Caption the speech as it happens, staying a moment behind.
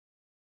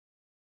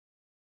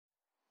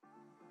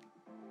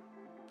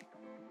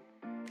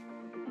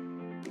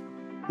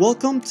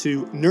Welcome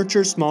to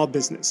Nurture Small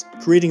Business,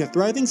 Creating a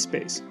Thriving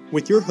Space,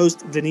 with your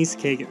host, Denise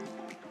Kagan.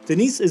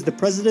 Denise is the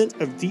president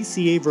of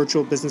DCA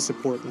Virtual Business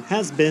Support and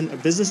has been a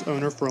business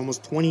owner for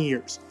almost 20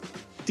 years.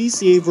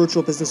 DCA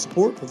Virtual Business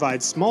Support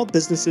provides small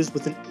businesses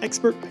with an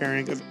expert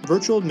pairing of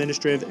virtual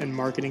administrative and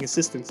marketing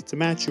assistance to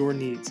match your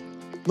needs.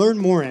 Learn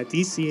more at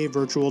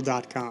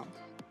dcavirtual.com.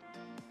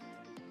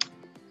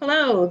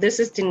 Hello, this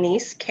is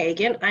Denise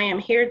Kagan. I am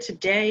here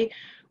today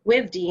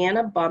with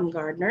Deanna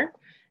Baumgardner.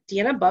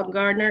 Deanna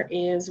Baumgardner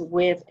is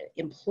with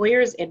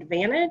Employers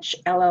Advantage,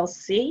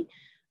 LLC.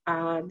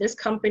 This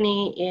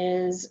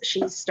company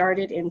she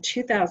started in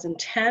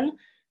 2010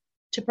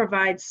 to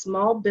provide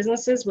small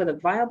businesses with a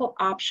viable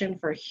option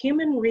for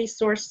human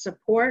resource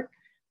support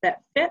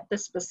that fit the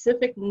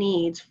specific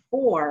needs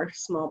for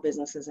small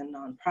businesses and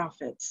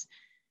nonprofits.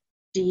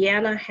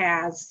 Deanna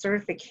has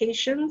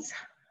certifications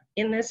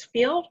in this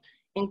field,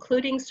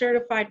 including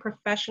Certified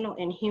Professional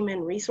in Human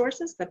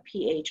Resources, the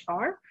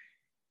PHR,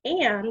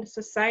 and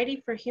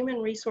Society for Human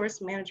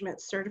Resource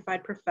Management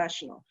Certified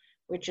Professional,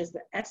 which is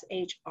the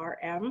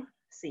SHRM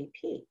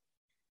CP.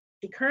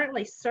 She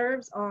currently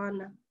serves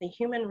on the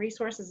Human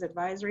Resources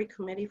Advisory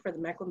Committee for the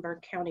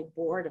Mecklenburg County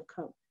Board of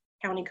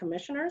County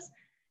Commissioners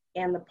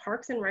and the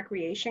Parks and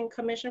Recreation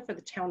Commission for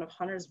the town of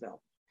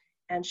Huntersville.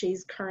 And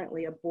she's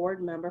currently a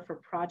board member for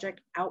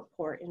Project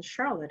Outport in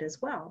Charlotte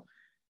as well.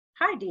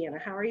 Hi, Deanna,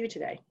 how are you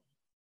today?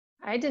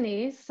 Hi,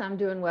 Denise. I'm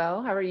doing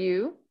well. How are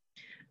you?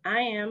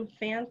 I am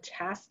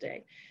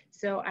fantastic.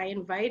 So I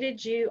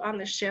invited you on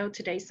the show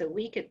today so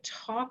we could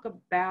talk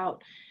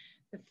about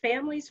the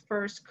Families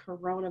First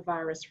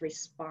Coronavirus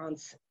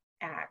Response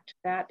Act.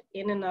 That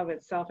in and of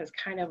itself is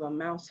kind of a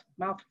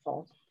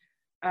mouthful.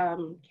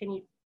 Can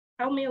you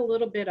tell me a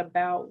little bit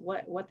about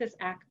what this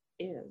act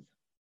is?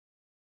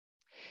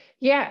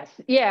 Yes,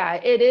 yeah,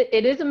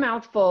 it is a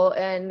mouthful,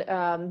 and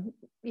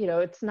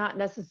it's not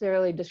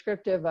necessarily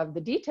descriptive of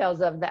the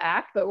details of the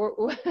act, but we're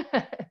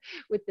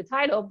with the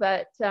title.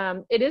 But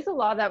it is a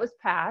law that was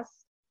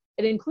passed.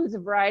 It includes a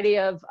variety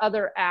of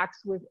other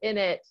acts within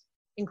it,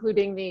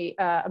 including the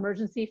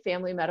Emergency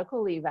Family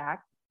Medical Leave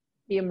Act,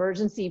 the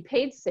Emergency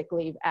Paid Sick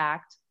Leave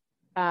Act.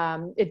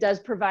 It does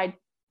provide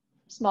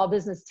small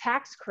business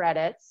tax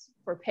credits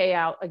for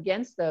payout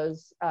against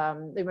those,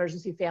 the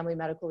Emergency Family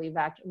Medical Leave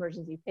Act,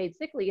 Emergency Paid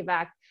Sick Leave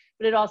Act,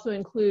 but it also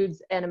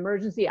includes an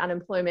Emergency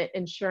Unemployment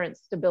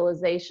Insurance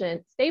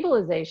Stabilization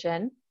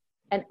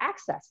and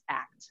Access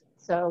Act.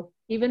 So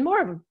even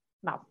more of a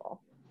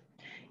mouthful.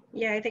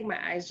 Yeah, I think my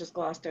eyes just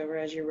glossed over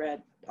as you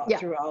read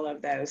through all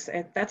of those.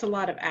 That's a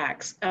lot of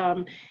acts.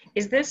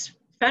 Is this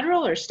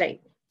federal or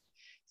state?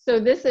 So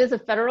this is a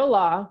federal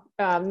law.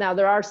 Now,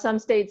 there are some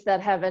states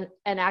that have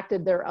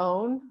enacted their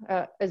own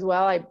as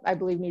well. I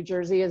believe New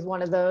Jersey is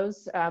one of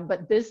those,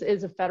 but this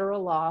is a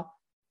federal law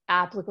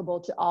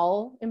applicable to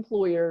all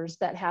employers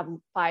that have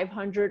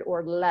 500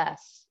 or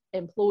less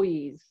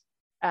employees,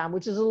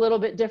 which is a little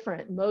bit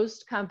different.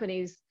 Most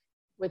companies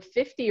with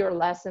 50 or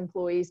less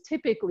employees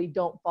typically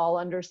don't fall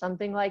under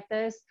something like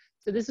this.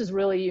 So this is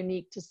really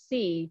unique to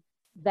see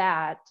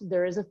that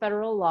there is a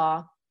federal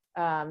law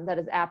that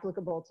is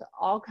applicable to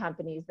all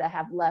companies that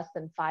have less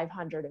than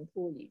 500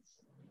 employees.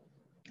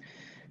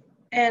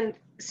 And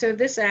so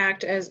this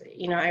act, as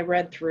you know, I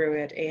read through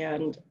it,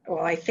 and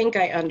well, I think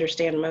I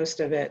understand most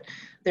of it.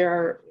 There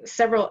are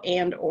several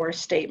and/or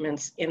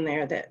statements in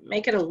there that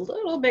make it a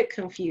little bit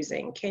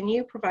confusing. Can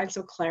you provide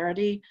some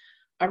clarity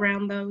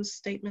around those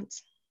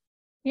statements?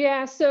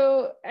 Yeah,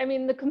 so I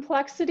mean, the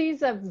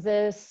complexities of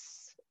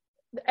this,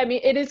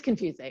 it is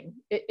confusing.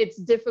 It's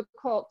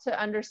difficult to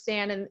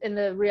understand. And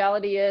the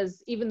reality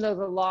is, even though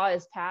the law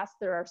is passed,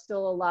 there are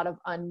still a lot of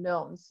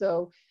unknowns.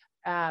 So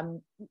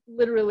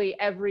literally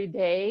every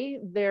day,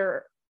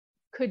 there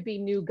could be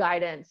new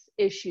guidance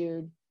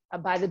issued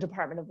by the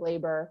Department of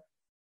Labor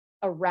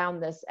around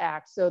this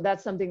act. So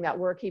that's something that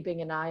we're keeping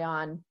an eye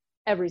on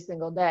every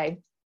single day.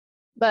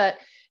 But,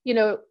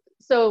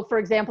 so for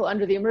example,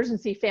 under the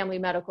Emergency Family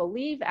Medical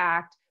Leave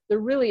Act, there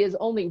really is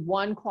only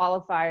one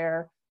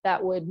qualifier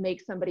that would make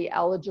somebody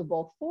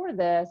eligible for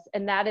this,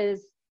 and that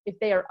is if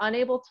they are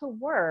unable to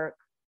work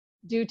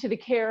due to the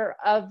care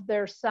of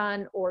their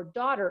son or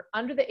daughter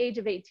under the age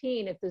of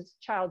 18, if this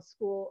child's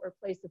school or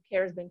place of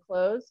care has been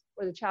closed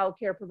or the child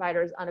care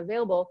provider is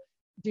unavailable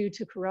due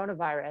to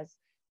coronavirus.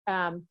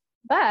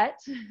 But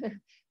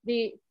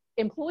the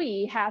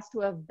employee has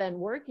to have been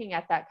working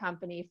at that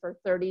company for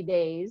 30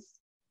 days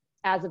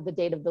as of the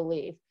date of the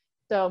leave.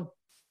 So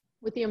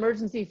with the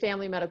Emergency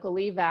Family Medical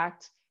Leave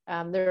Act,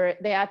 they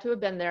had to have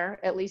been there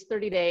at least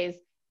 30 days.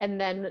 And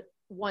then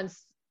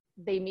once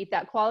they meet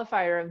that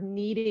qualifier of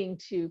needing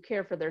to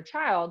care for their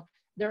child,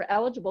 they're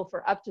eligible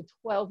for up to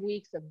 12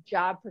 weeks of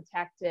job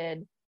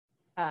protected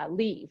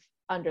leave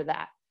under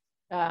that.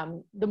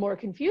 The more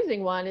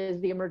confusing one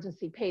is the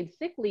Emergency Paid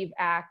Sick Leave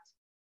Act,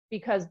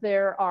 because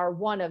there are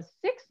one of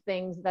 6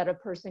 things that a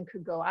person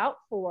could go out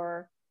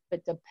for,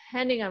 but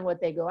depending on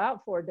what they go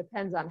out for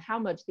depends on how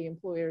much the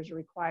employer is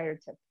required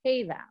to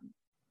pay them.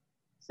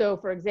 So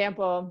for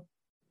example,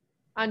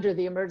 under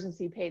the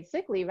Emergency Paid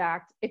Sick Leave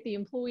Act, if the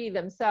employee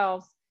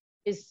themselves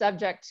is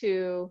subject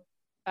to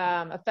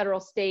a federal,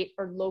 state,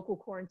 or local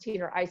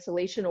quarantine or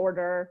isolation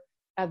order.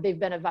 They've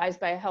been advised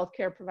by a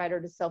healthcare provider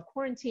to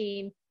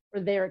self-quarantine, or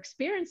they're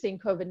experiencing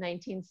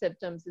COVID-19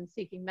 symptoms and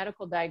seeking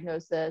medical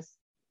diagnosis,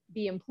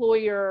 the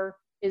employer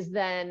is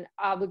then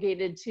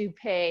obligated to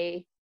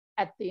pay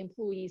at the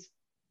employee's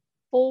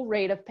full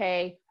rate of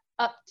pay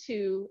up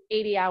to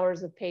 80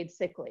 hours of paid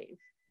sick leave.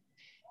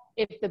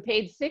 If the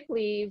paid sick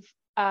leave,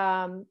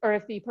 or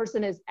if the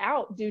person is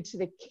out due to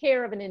the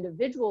care of an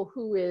individual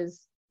who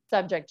is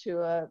subject to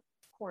a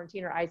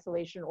quarantine or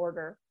isolation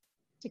order,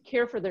 to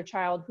care for their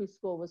child whose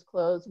school was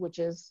closed, which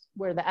is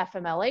where the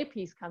FMLA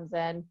piece comes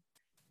in.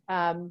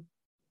 And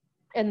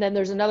then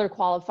there's another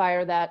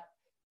qualifier that,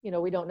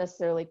 we don't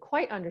necessarily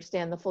quite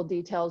understand the full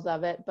details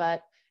of it,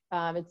 but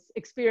it's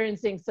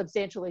experiencing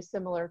substantially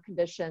similar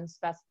conditions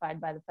specified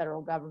by the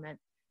federal government.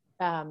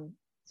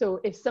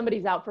 So if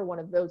somebody's out for one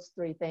of those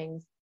three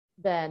things,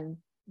 then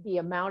the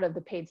amount of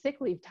the paid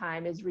sick leave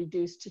time is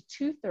reduced to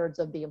 2/3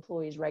 of the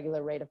employee's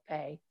regular rate of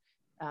pay.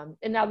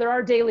 And now there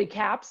are daily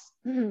caps,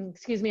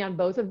 on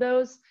both of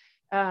those,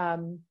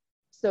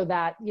 so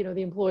that,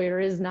 the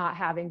employer is not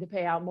having to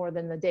pay out more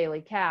than the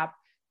daily cap.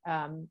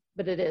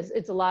 But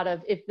it's a lot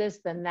of if this,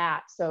 then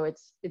that. So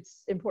it's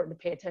important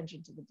to pay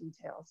attention to the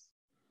details.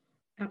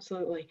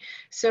 Absolutely.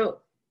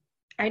 So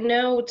I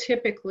know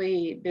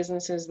typically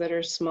businesses that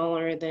are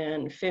smaller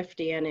than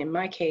 50, and in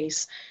my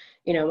case,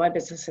 my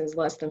business is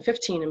less than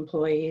 15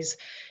 employees.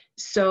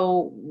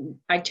 So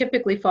I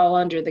typically fall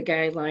under the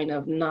guideline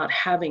of not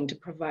having to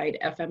provide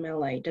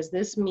FMLA. Does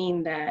this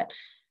mean that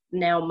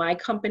now my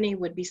company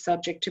would be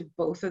subject to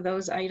both of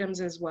those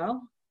items as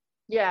well?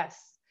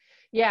 Yes.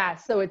 Yeah.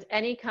 So it's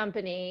any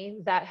company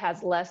that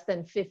has less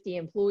than 50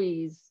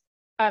 employees.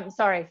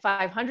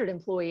 500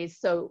 employees.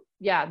 So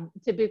yeah,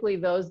 typically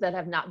those that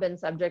have not been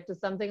subject to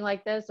something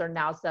like this are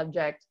now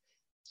subject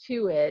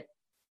to it.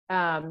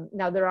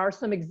 Now there are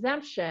some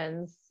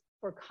exemptions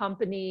for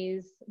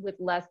companies with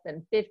less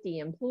than 50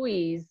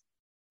 employees.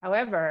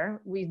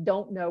 However, we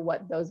don't know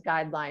what those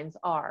guidelines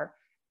are.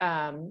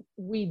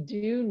 We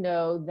do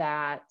know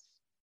that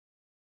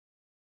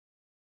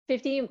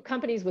 50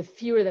 companies with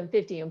fewer than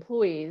 50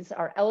 employees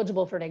are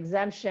eligible for an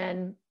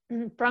exemption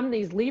from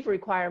these leave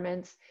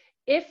requirements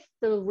if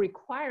the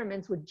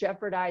requirements would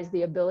jeopardize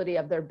the ability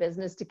of their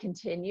business to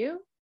continue.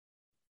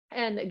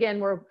 And again,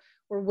 we're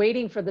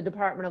waiting for the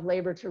Department of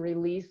Labor to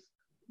release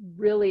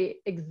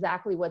really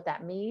exactly what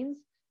that means.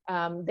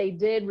 They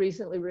did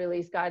recently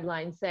release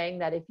guidelines saying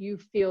that if you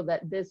feel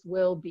that this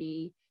will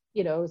be,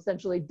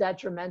 essentially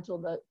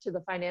detrimental to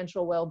the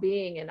financial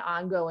well-being and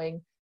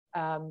ongoing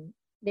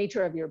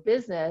nature of your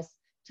business,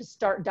 to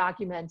start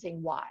documenting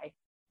why.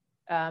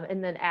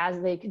 And then as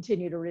they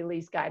continue to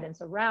release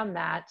guidance around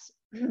that,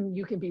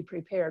 you can be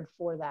prepared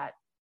for that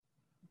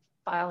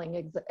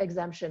filing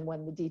exemption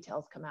when the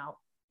details come out.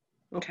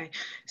 Okay,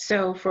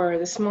 so for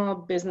the small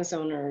business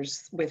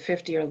owners with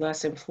 50 or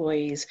less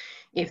employees,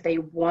 if they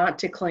want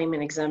to claim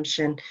an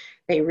exemption,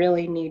 they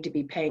really need to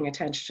be paying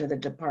attention to the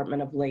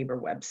Department of Labor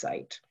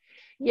website.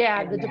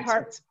 Yeah,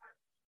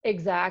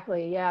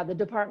 exactly. Yeah, the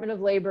Department of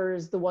Labor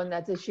is the one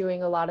that's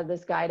issuing a lot of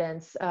this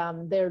guidance.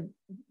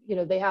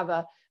 They have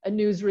a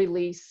news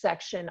release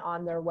section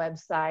on their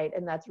website,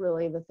 and that's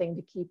really the thing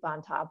to keep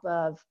on top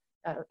of.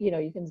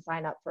 You can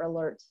sign up for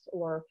alerts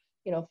or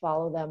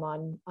follow them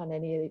on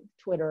any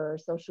Twitter or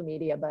social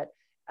media, but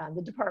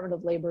the Department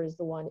of Labor is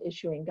the one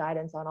issuing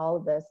guidance on all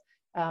of this,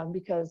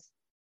 because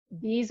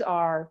these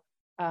are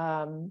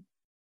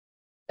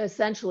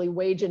essentially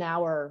wage and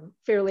hour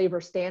Fair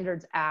Labor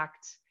Standards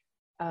Act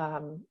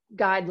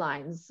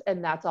guidelines,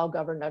 and that's all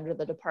governed under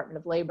the Department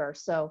of Labor.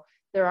 So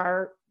there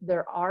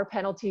are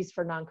penalties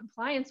for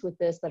noncompliance with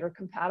this that are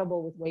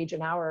compatible with wage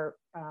and hour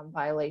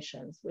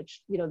violations,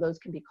 which those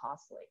can be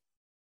costly.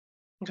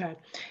 Okay.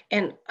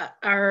 And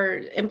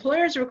are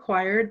employers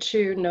required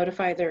to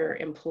notify their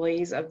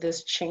employees of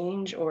this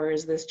change, or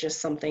is this just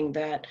something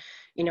that,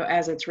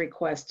 as it's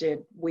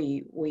requested,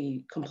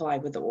 we comply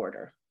with the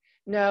order?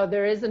 No,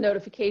 there is a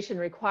notification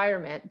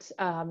requirement,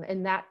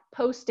 and that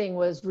posting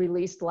was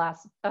released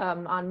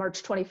on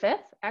March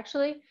 25th,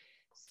 actually.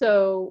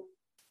 So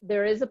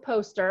there is a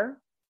poster,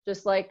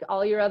 just like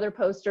all your other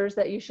posters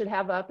that you should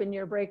have up in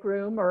your break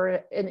room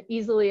or an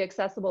easily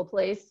accessible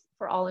place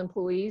for all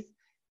employees.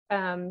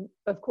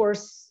 Of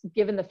course,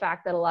 given the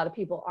fact that a lot of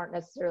people aren't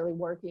necessarily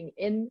working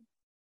in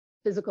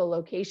physical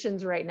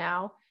locations right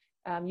now,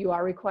 you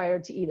are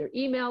required to either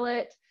email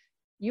it,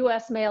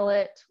 US mail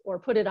it, or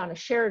put it on a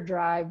shared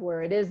drive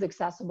where it is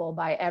accessible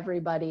by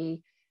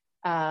everybody,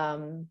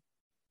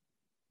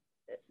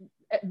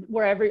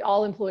 where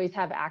all employees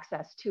have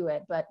access to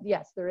it. But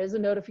yes, there is a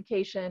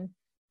notification.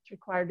 It's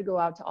required to go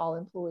out to all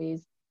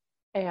employees.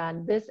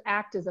 And this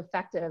act is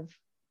effective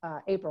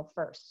April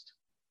 1st.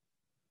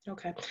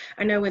 Okay.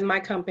 I know with my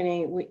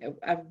company,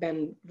 I've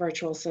been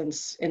virtual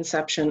since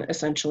inception,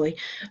 essentially.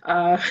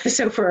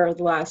 So for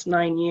the last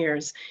 9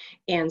 years.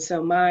 And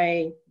so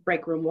my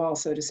break room wall,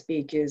 so to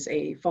speak, is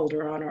a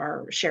folder on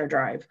our share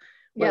drive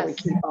where we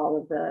keep all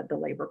of the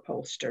labor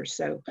posters.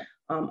 So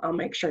I'll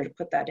make sure to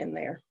put that in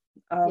there.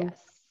 Yes.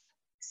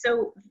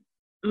 So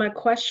my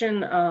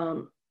question,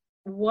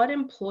 what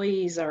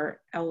employees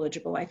are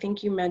eligible? I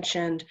think you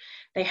mentioned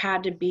they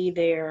had to be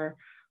there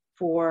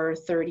for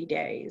 30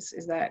 days.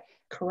 Is that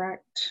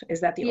correct? Is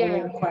that the only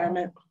Yeah.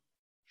 requirement?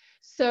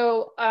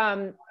 So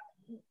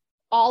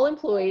all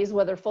employees,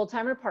 whether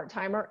full-time or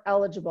part-time, are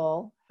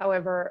eligible.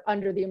 However,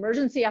 under the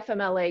emergency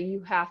FMLA,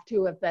 you have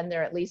to have been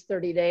there at least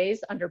 30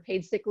 days. Under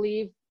paid sick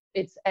leave,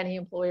 it's any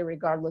employee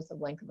regardless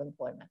of length of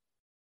employment.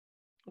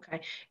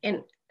 Okay.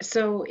 And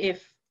so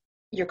if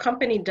your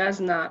company does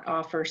not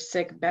offer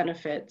sick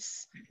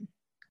benefits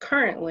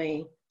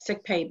currently,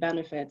 sick pay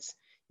benefits,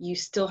 you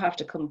still have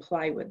to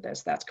comply with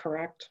this. That's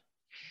correct?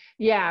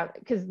 Yeah,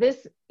 because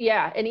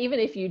and even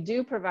if you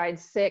do provide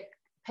sick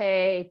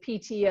pay,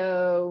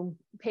 PTO,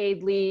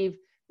 paid leave,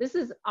 this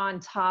is on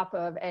top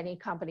of any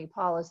company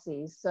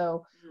policies.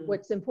 So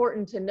what's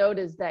important to note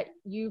is that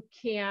you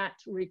can't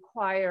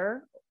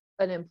require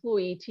an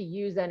employee to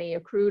use any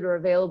accrued or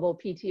available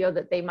PTO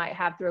that they might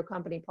have through a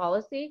company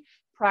policy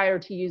prior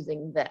to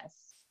using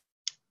this.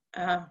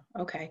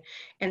 Okay.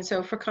 And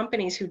so for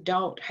companies who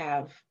don't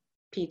have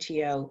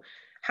PTO,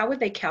 how would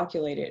they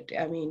calculate it?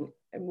 I mean,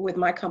 with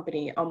my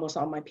company, almost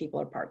all my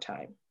people are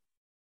part-time.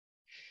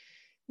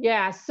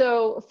 Yeah,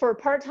 so for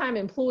part-time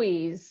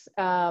employees,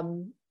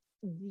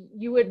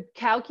 you would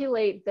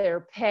calculate their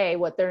pay,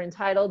 what they're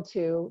entitled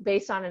to,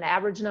 based on an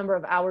average number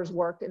of hours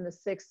worked in the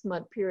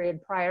 6-month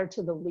period prior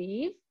to the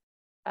leave.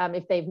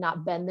 If they've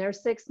not been there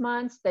 6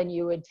 months, then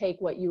you would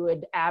take what you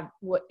would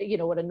what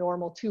a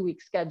normal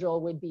 2-week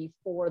schedule would be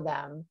for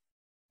them,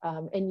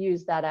 and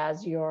use that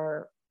as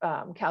your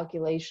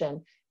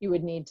calculation. You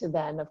would need to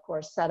then, of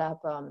course, set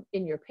up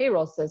in your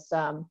payroll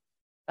system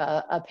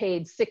a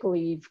paid sick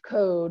leave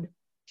code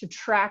to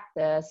track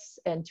this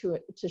and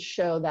to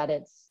show that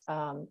it's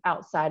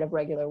outside of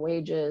regular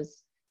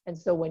wages. And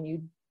so when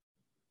you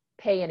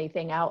pay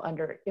anything out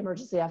under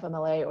emergency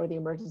FMLA or the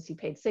emergency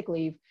paid sick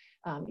leave,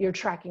 you're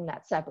tracking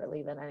that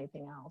separately than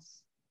anything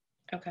else.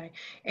 Okay.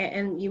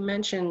 And you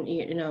mentioned,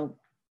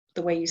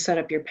 the way you set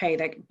up your pay.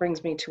 That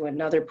brings me to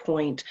another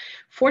point.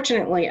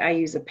 Fortunately, I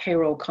use a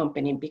payroll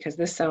company because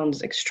this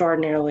sounds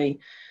extraordinarily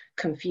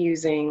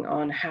confusing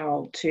on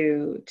how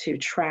to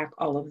track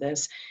all of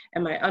this.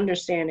 And my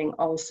understanding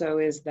also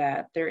is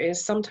that there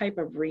is some type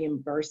of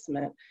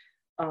reimbursement,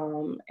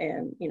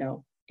 and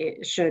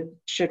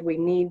should we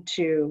need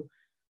to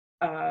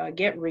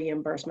get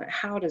reimbursement,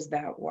 how does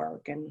that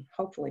work? And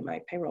hopefully my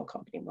payroll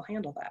company will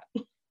handle that.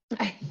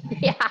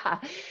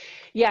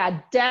 Yeah,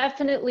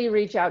 definitely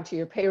reach out to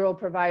your payroll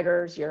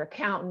providers, your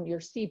accountant,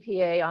 your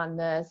CPA on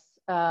this.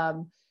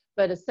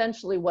 But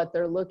essentially what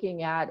they're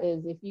looking at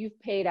is if you've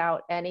paid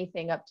out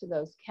anything up to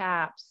those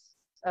caps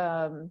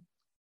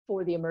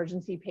for the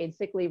emergency paid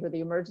sick leave or the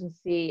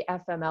emergency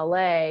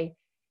FMLA,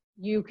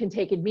 you can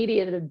take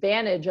immediate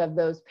advantage of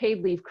those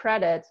paid leave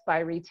credits by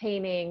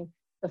retaining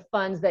the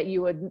funds that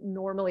you would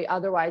normally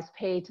otherwise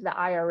pay to the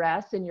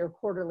IRS in your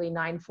quarterly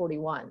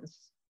 941s.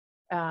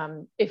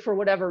 If for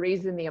whatever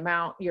reason the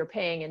amount you're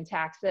paying in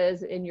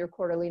taxes in your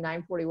quarterly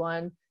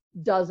 941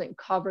 doesn't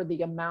cover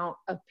the amount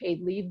of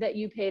paid leave that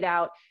you paid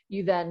out,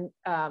 you then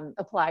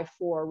apply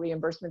for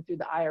reimbursement through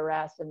the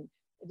IRS, and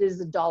it is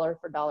a dollar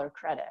for dollar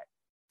credit.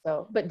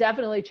 So, but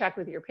definitely check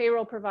with your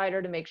payroll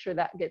provider to make sure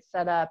that gets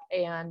set up,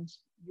 and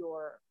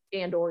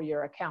or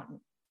your accountant.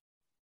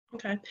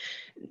 Okay.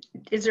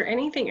 Is there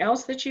anything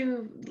else that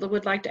you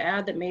would like to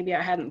add that maybe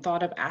I hadn't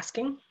thought of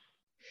asking?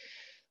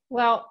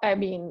 Well, I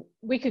mean,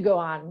 we could go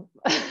on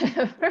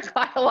for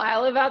quite a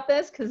while about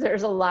this because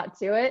there's a lot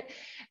to it.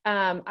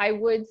 I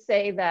would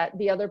say that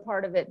the other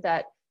part of it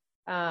that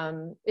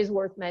is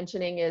worth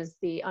mentioning is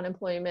the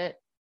Unemployment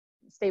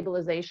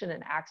Stabilization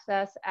and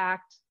Access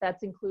Act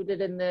that's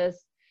included in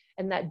this,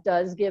 and that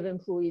does give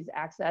employees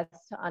access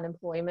to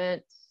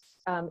unemployment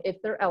if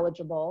they're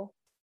eligible,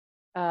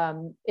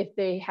 if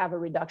they have a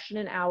reduction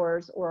in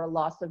hours or a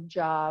loss of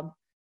job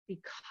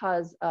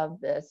because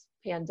of this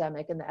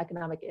pandemic and the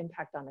economic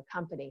impact on the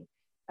company.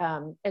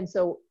 And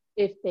so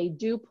if they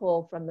do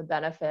pull from the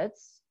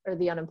benefits or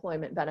the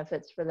unemployment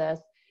benefits for this,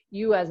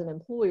 you as an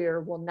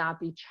employer will not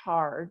be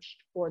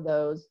charged for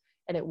those,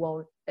 and it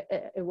won't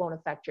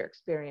affect your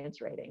experience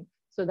rating.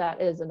 So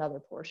that is another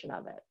portion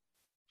of it.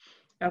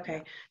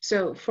 Okay.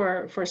 So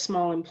for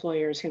small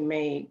employers who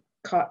may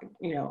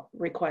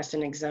request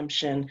an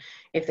exemption,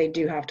 if they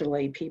do have to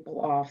lay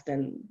people off,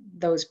 then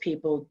those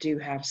people do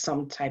have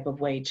some type of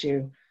way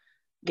to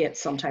get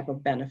some type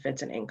of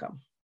benefits and income.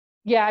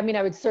 Yeah, I mean,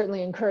 I would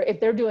certainly encourage, if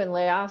they're doing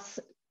layoffs,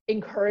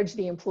 encourage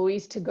the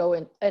employees to go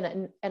in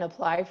and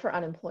apply for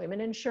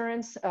unemployment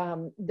insurance.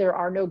 There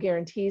are no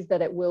guarantees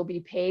that it will be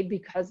paid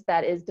because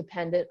that is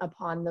dependent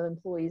upon the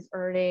employee's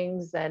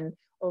earnings and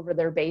over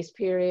their base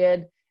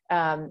period.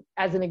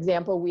 As an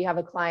example, we have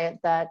a client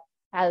that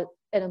has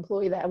an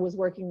employee that was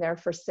working there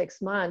for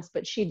 6 months,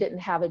 but she didn't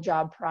have a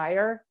job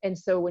prior. And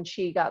so when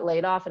she got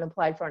laid off and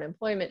applied for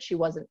unemployment, she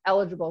wasn't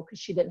eligible because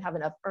she didn't have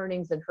enough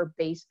earnings in her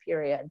base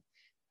period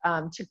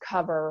to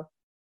cover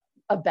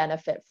a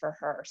benefit for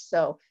her.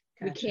 So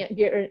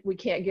gotcha. we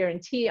can't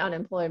guarantee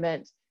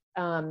unemployment,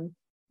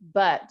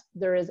 But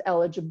there is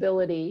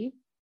eligibility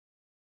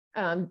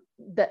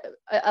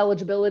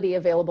eligibility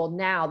available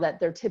now that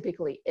there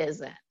typically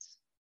isn't.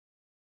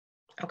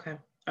 Okay.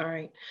 All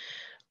right.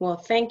 Well,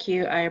 thank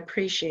you. I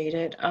appreciate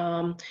it.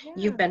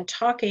 You've been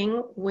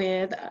talking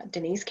with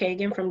Denise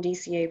Kagan from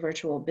DCA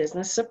Virtual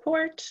Business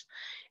Support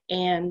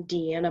and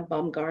Deanna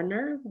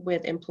Baumgardner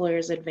with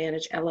Employers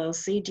Advantage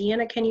LLC.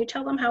 Deanna, can you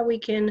tell them how we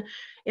can,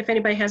 if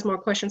anybody has more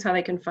questions, how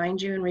they can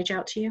find you and reach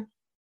out to you?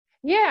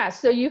 Yeah,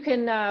 so you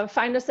can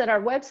find us at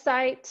our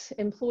website,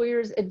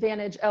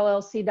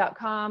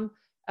 employersadvantagellc.com.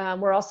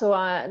 We're also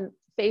on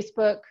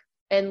Facebook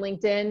and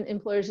LinkedIn,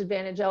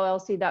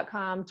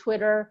 employersadvantagellc.com,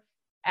 Twitter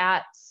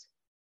at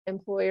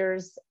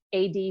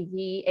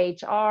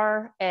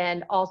employersadvhr,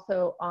 and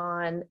also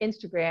on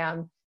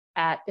Instagram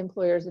at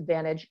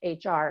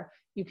employersadvantagehr.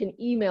 You can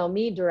email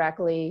me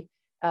directly,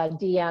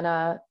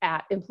 Deanna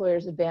at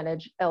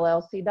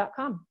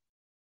employersadvantagellc.com.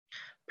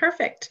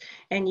 Perfect.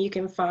 And you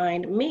can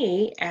find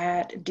me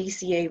at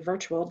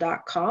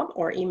dcavirtual.com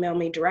or email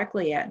me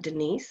directly at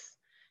Denise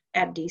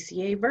at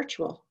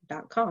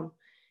dcavirtual.com.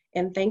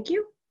 And thank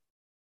you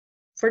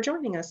for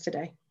joining us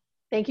today.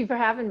 Thank you for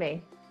having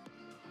me.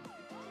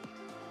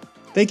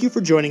 Thank you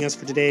for joining us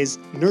for today's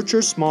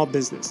Nurture Small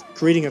Business,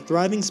 Creating a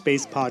Thriving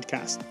Space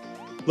podcast.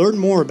 Learn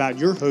more about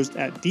your host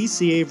at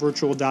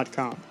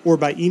dcavirtual.com or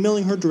by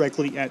emailing her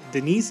directly at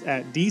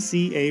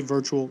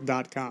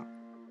denise@dcavirtual.com.